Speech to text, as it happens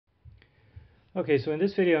Okay, so in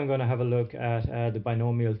this video I'm going to have a look at the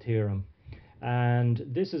binomial theorem, and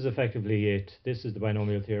this is effectively it. This is the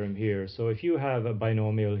binomial theorem here. So if you have a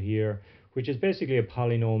binomial here, which is basically a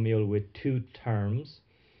polynomial with two terms,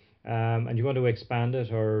 and you want to expand it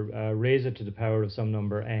or raise it to the power of some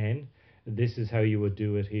number n, this is how you would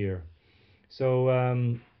do it here.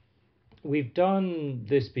 So we've done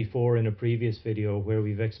this before in a previous video where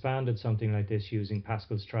we've expanded something like this using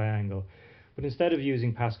Pascal's triangle. But instead of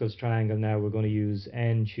using Pascal's triangle now, we're going to use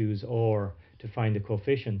n choose or to find the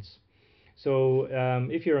coefficients. So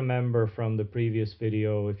if you remember from the previous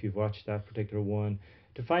video, if you've watched that particular one,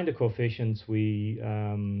 to find the coefficients we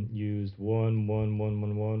used 1, 1, 1,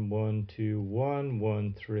 1, 1, 1, 2, 1,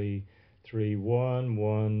 1, 3, 3, 1,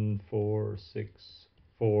 1, 4, 6,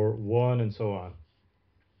 4, 1, and so on.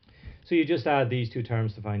 So you just add these two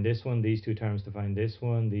terms to find this one, these two terms to find this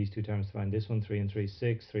one, these two terms to find this one, 3 and 3,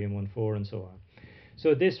 6, 3 and 1, 4, and so on.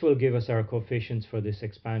 So this will give us our coefficients for this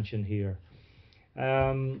expansion here.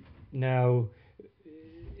 Now,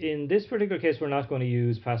 in this particular case, we're not going to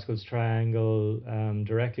use Pascal's triangle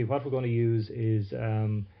directly. What we're going to use is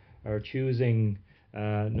our choosing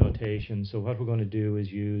notation. So what we're going to do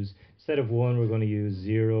is use, instead of 1, we're going to use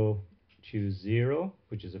 0, choose 0,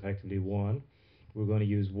 which is effectively 1. We're going to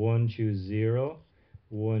use 1, choose 0,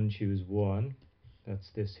 1, choose 1. That's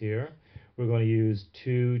this here. We're going to use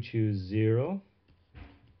 2, choose 0,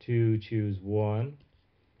 2, choose 1,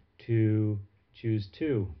 2, choose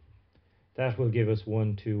 2. That will give us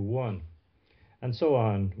 1, 2, 1. And so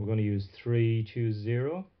on. We're going to use 3, choose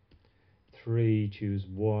 0, 3, choose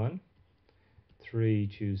 1, 3,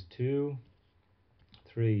 choose 2,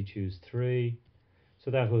 3, choose 3.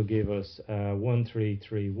 So that will give us 1, 3,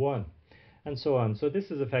 3, 1. And so on. So this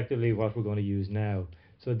is effectively what we're going to use now.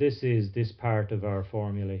 So this is this part of our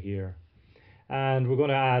formula here. And we're going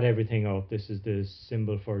to add everything up. This is the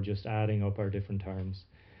symbol for just adding up our different terms.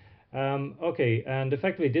 Okay, and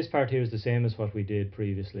effectively this part here is the same as what we did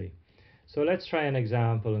previously. So let's try an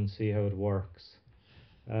example and see how it works.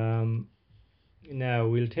 Now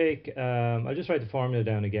we'll take, I'll just write the formula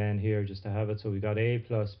down again here just to have it. So we've got a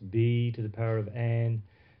plus b to the power of n.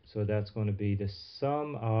 So that's going to be the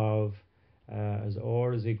sum of, as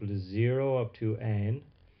or is equal to 0 up to n.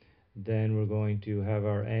 Then we're going to have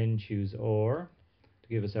our n choose or to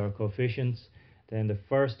give us our coefficients. Then the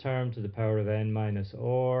first term to the power of n minus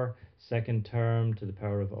or, second term to the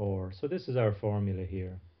power of or. So this is our formula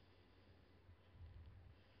here.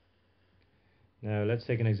 Now let's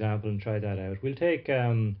take an example and try that out. We'll take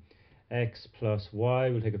x plus y,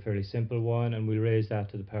 we'll take a fairly simple one, and we'll raise that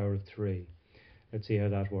to the power of 3. Let's see how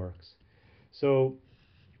that works. So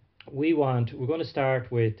we're going to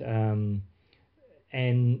start with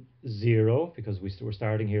n0, because we're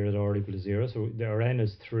starting here at r equal to 0. So our n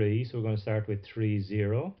is 3, so we're going to start with 3,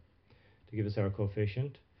 0 to give us our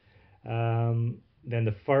coefficient. Then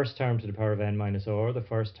the first term to the power of n minus r, the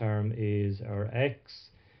first term is our x.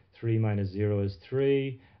 3 minus 0 is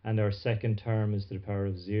 3, and our second term is to the power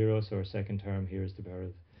of 0, so our second term here is the power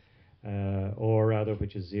of or rather,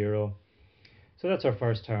 which is 0. So that's our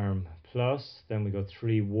first term, plus, then we go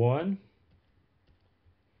 3, 1.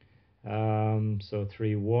 So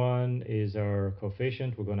 3, 1 is our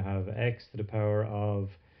coefficient. We're going to have x to the power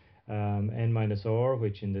of n minus r,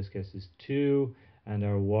 which in this case is 2, and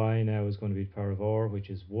our y now is going to be the power of r, which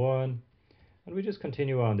is 1. And we just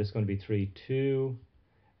continue on. This is going to be 3, 2.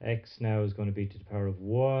 X now is going to be to the power of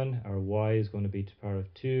 1, our y is going to be to the power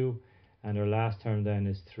of 2, and our last term then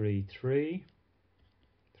is 3, 3.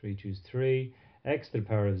 3 choose 3, x to the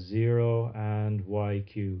power of 0, and y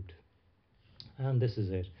cubed. And this is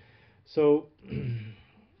it. So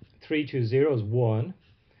 3 choose 0 is 1.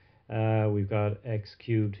 We've got x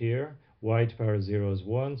cubed here. Y to the power of 0 is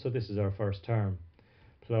 1, so this is our first term.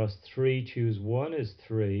 Plus 3 choose 1 is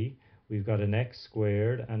 3. We've got an x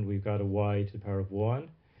squared, and we've got a y to the power of 1.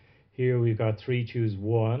 Here we've got 3 choose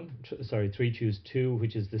 3 choose 2,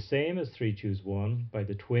 which is the same as 3 choose 1 by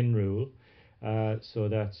the twin rule. So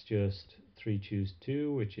that's just 3 choose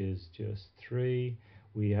 2, which is just 3.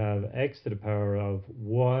 We have x to the power of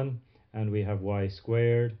 1, and we have y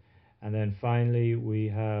squared. And then finally we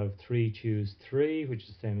have 3 choose 3, which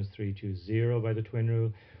is the same as 3 choose 0 by the twin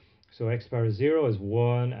rule. So x to the power of 0 is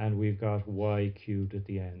 1, and we've got y cubed at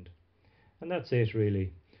the end. And that's it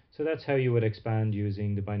really. So that's how you would expand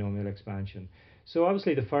using the binomial expansion. So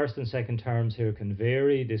obviously the first and second terms here can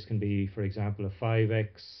vary. This can be, for example, a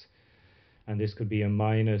 5x, and this could be a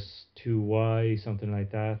minus 2y, something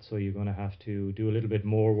like that. So you're going to have to do a little bit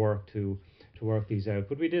more work to work these out.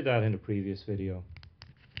 But we did that in a previous video.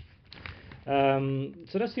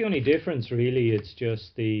 So that's the only difference really. It's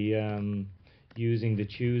just the using the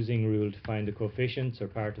choosing rule to find the coefficients or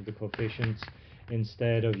part of the coefficients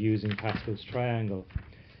instead of using Pascal's triangle.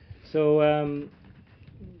 So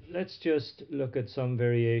let's just look at some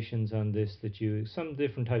variations on this, some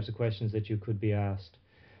different types of questions that you could be asked.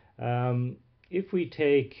 If we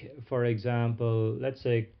take, for example, let's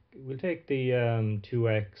say we'll take the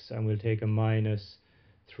 2x and we'll take a minus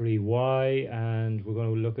 3y, and we're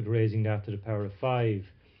going to look at raising that to the power of 5.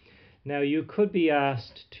 Now you could be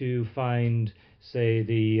asked to find, say,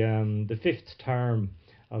 the fifth term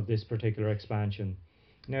of this particular expansion.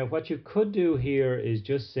 Now what you could do here is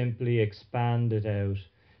just simply expand it out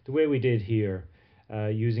the way we did here,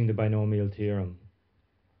 using the binomial theorem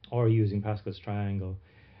or using Pascal's triangle.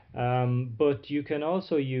 But you can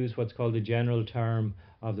also use what's called the general term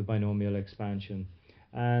of the binomial expansion,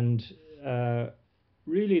 and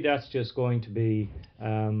really that's just going to be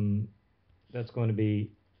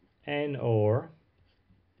n or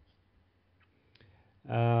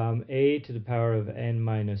a to the power of n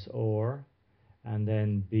minus or, and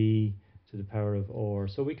then b to the power of or.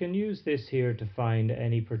 So we can use this here to find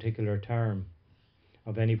any particular term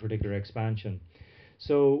of any particular expansion.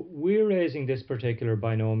 So we're raising this particular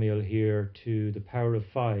binomial here to the power of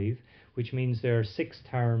 5, which means there are 6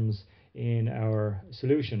 terms in our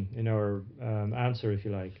solution, in our answer, if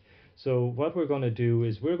you like. So what we're going to do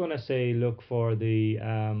is we're going to say look for the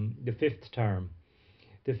fifth term.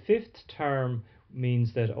 The fifth term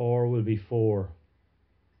means that or will be 4.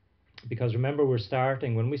 Because remember,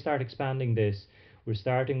 when we start expanding this, we're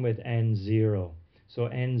starting with n0. So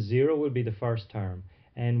n0 will be the first term,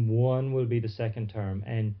 n1 will be the second term,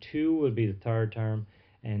 n2 will be the third term,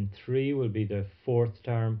 n3 will be the fourth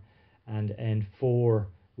term, and n4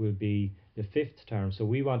 will be the fifth term. So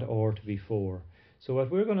we want or to be 4. So what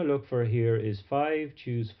we're going to look for here is 5,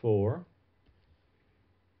 choose 4.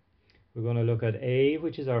 We're going to look at a,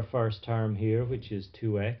 which is our first term here, which is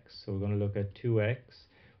 2x. So we're going to look at 2x.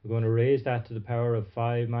 We're going to raise that to the power of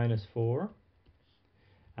 5 minus 4.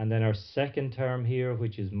 And then our second term here,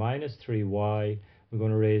 which is minus 3y, we're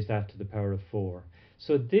going to raise that to the power of 4.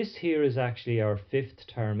 So this here is actually our fifth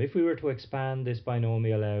term. If we were to expand this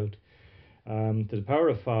binomial out to the power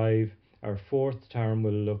of 5, our fourth term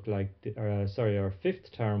will look like, our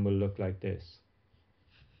fifth term will look like this.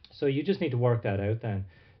 So you just need to work that out then.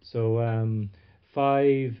 So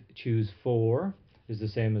 5 choose 4 is the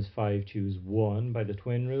same as 5 choose 1 by the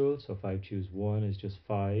twin rule. So 5 choose 1 is just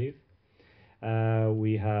 5.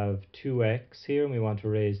 We have 2x here, and we want to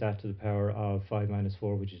raise that to the power of 5 minus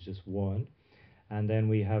 4, which is just 1. And then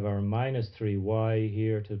we have our minus 3y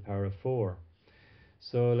here to the power of 4.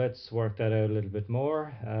 So let's work that out a little bit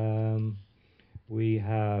more. We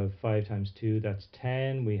have 5 times 2, that's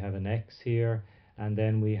 10. We have an x here. And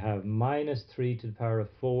then we have minus 3 to the power of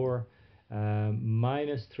 4.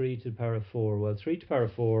 Minus 3 to the power of 4. Well, 3 to the power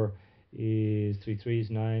of 4 is 3 3 is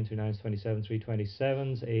 9, 3 9 is 27, 3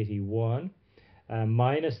 27 is 81.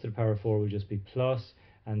 Minus to the power of 4 will just be plus,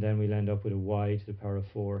 and then we'll end up with a y to the power of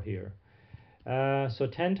 4 here. So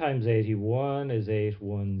 10 times 81 is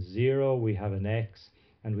 810. We have an x,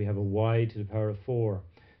 and we have a y to the power of 4.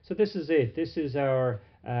 So this is it. This is our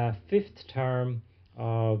fifth term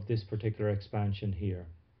of this particular expansion here.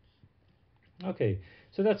 Okay,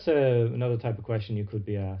 so that's another type of question you could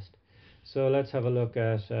be asked. So let's have a look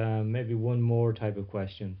at maybe one more type of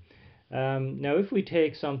question. Now if we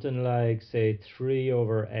take something like, say, 3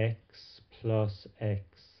 over x plus x,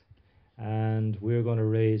 and we're going to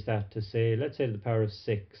raise that to, say, let's say to the power of 6.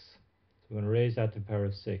 So we're going to raise that to the power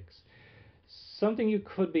of 6. Something you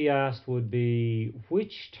could be asked would be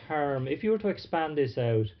which term, if you were to expand this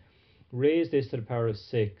out, raise this to the power of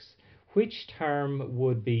 6, which term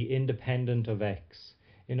would be independent of x?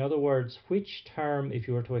 In other words, which term, if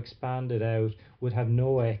you were to expand it out, would have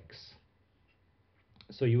no x?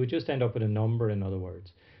 So you would just end up with a number, in other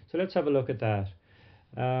words. So let's have a look at that.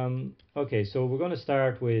 Okay, so we're going to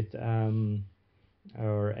start with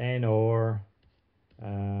our n or,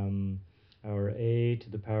 our a to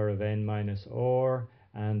the power of n minus or,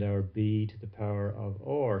 and our b to the power of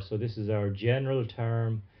or. So this is our general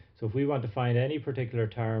term. So if we want to find any particular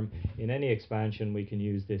term in any expansion, we can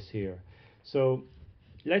use this here. So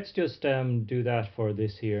let's just do that for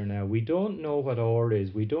this here now. We don't know what or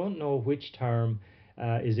is. We don't know which term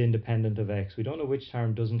is independent of x. We don't know which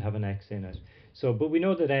term doesn't have an x in it. So, but we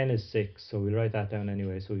know that n is 6, so we'll write that down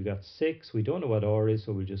anyway. So we've got 6. We don't know what or is,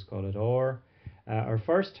 so we'll just call it or. Our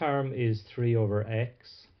first term is 3 over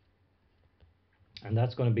x, and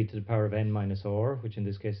that's going to be to the power of n minus or, which in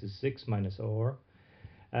this case is 6 minus or.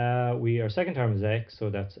 Our second term is x, so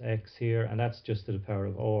that's x here, and that's just to the power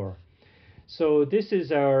of or. So this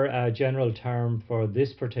is our general term for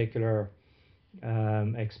this particular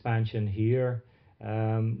expansion here.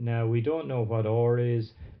 Now we don't know what OR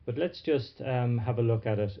is, but let's just have a look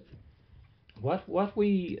at it. What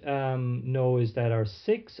we know is that our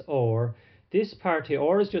 6 OR, this part here,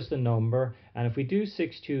 OR is just a number, and if we do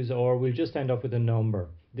 6 choose OR, we'll just end up with a number.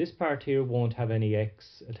 This part here won't have any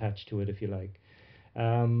x attached to it, if you like.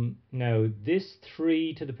 Now this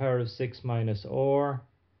 3 to the power of 6 minus OR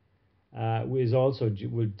is also,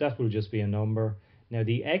 that will just be a number. Now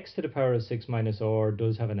the x to the power of 6 minus OR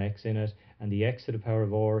does have an x in it, and the x to the power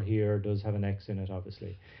of OR here does have an x in it,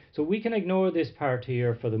 obviously. So we can ignore this part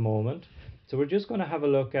here for the moment. So we're just going to have a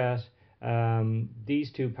look at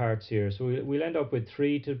these two parts here. So we'll end up with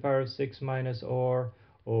 3 to the power of 6 minus OR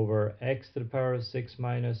over x to the power of 6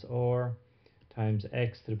 minus OR times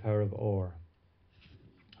x to the power of OR.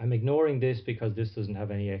 I'm ignoring this because this doesn't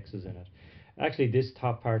have any x's in it. Actually, this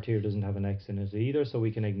top part here doesn't have an x in it either, so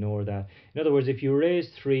we can ignore that. In other words, if you raise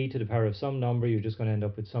 3 to the power of some number, you're just going to end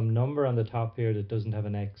up with some number on the top here that doesn't have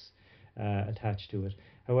an x attached to it.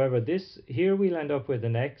 However, this here we'll end up with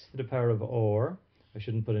an x to the power of OR. I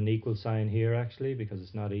shouldn't put an equal sign here, actually, because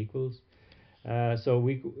it's not equals. So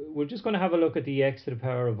we're just going to have a look at the x to the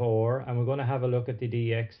power of OR, and we're going to have a look at the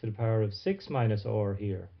dx to the power of 6 minus OR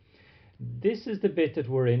here. This is the bit that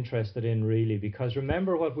we're interested in, really, because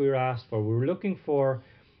remember what we were asked for. We were looking for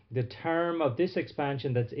the term of this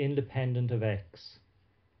expansion that's independent of x.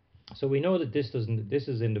 So we know that this is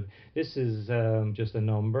just a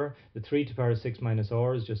number. The 3 to the power of 6 minus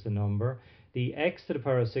OR is just a number. The x to the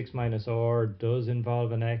power of 6 minus OR does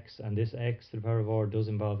involve an x, and this x to the power of OR does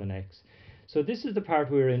involve an x. So this is the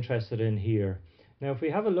part we're interested in here. Now if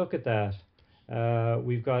we have a look at that,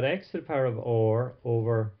 we've got x to the power of OR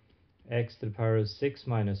over x to the power of 6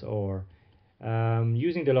 minus OR.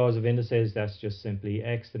 Using the laws of indices, that's just simply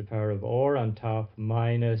x to the power of OR on top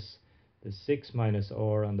minus the 6 minus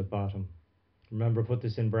OR on the bottom. Remember, put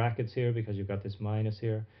this in brackets here because you've got this minus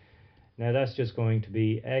here. Now that's just going to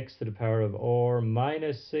be x to the power of OR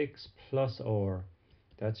minus 6 plus OR.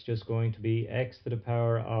 That's just going to be x to the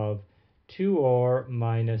power of 2OR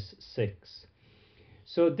minus 6.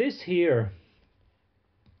 So this here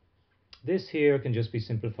can just be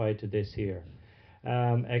simplified to this here.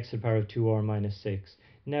 X to the power of 2OR minus 6.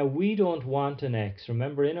 Now we don't want an x.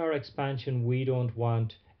 Remember, in our expansion we don't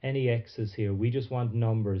want any x's here. We just want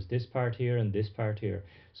numbers, this part here and this part here.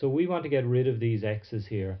 So we want to get rid of these x's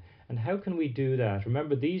here. And how can we do that?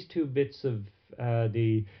 Remember, these two bits of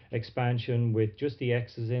the expansion with just the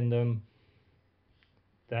x's in them,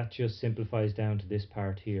 that just simplifies down to this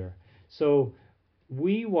part here. So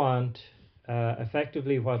we want,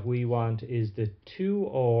 effectively what we want is the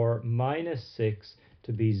 2OR minus 6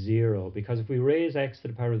 to be 0, because if we raise x to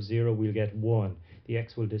the power of 0, we'll get 1. The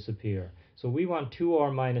x will disappear. So we want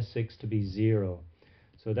 2OR minus 6 to be 0.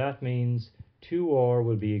 So that means 2OR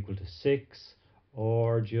will be equal to 6,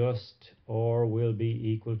 or just OR will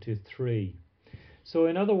be equal to 3. So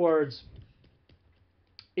in other words,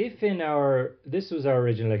 if this was our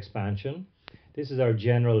original expansion, this is our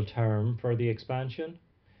general term for the expansion.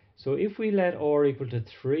 So if we let OR equal to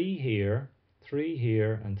 3 here, 3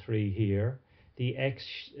 here, and 3 here, the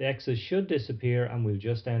x's should disappear and we'll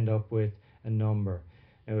just end up with a number.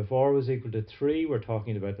 Now if OR was equal to 3, we're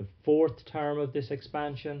talking about the fourth term of this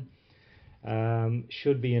expansion,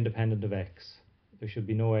 should be independent of x. There should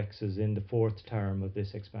be no x's in the fourth term of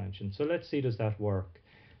this expansion. So let's see, does that work?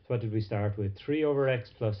 So what did we start with? 3 over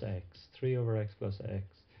x plus x. 3 over x plus x.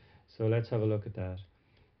 So let's have a look at that.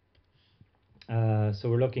 So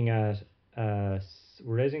we're looking at, we're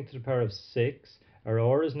raising to the power of 6. Our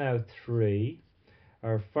OR is now 3.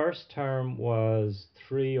 Our first term was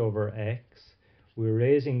 3 over x. We're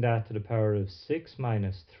raising that to the power of 6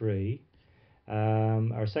 minus 3.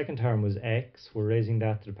 Our second term was x. We're raising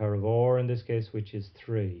that to the power of OR in this case, which is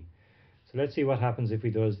 3. So let's see what happens if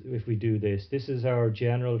we do this. This is our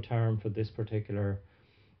general term for this particular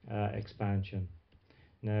expansion.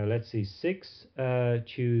 Now let's see, 6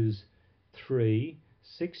 choose 3.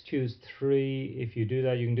 6 choose 3. If you do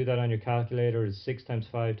that, you can do that on your calculator. It's 6 times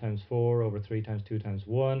 5 times 4 over 3 times 2 times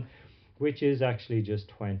 1, which is actually just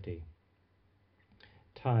 20.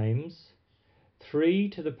 Times 3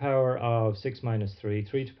 to the power of 6 minus 3,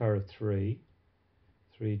 3 to the power of 3,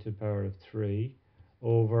 3 to the power of 3,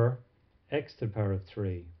 over x to the power of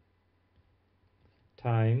 3,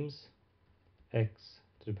 times x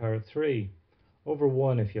to the power of 3, over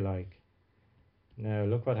 1 if you like. Now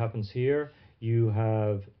look what happens here. You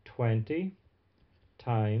have 20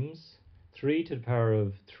 times 3 to the power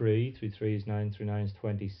of 3, 3 3 is 9, 3 9 is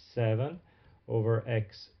 27, over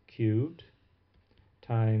x cubed,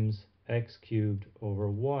 times x cubed over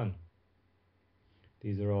 1.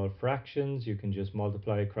 These are all fractions. You can just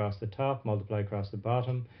multiply across the top, multiply across the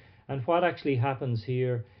bottom. And what actually happens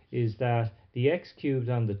here is that the x cubed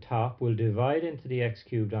on the top will divide into the x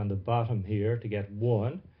cubed on the bottom here to get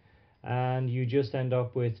 1. And you just end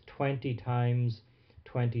up with 20 times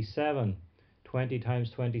 27. 20 times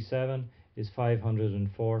 27 is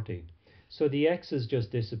 540. So the x's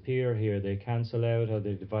just disappear here. They cancel out or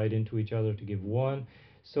they divide into each other to give 1.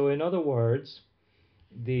 So in other words,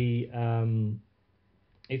 the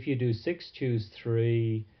if you do 6 choose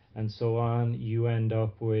 3 and so on, you end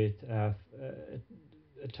up with a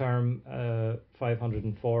term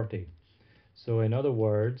 540. So in other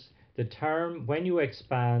words, the term, when you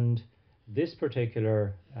expand this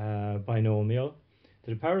particular binomial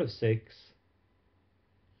to the power of 6,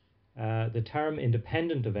 the term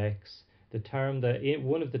independent of x, the term that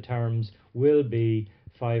one of the terms will be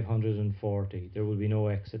 540. There will be no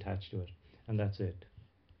x attached to it, and that's it.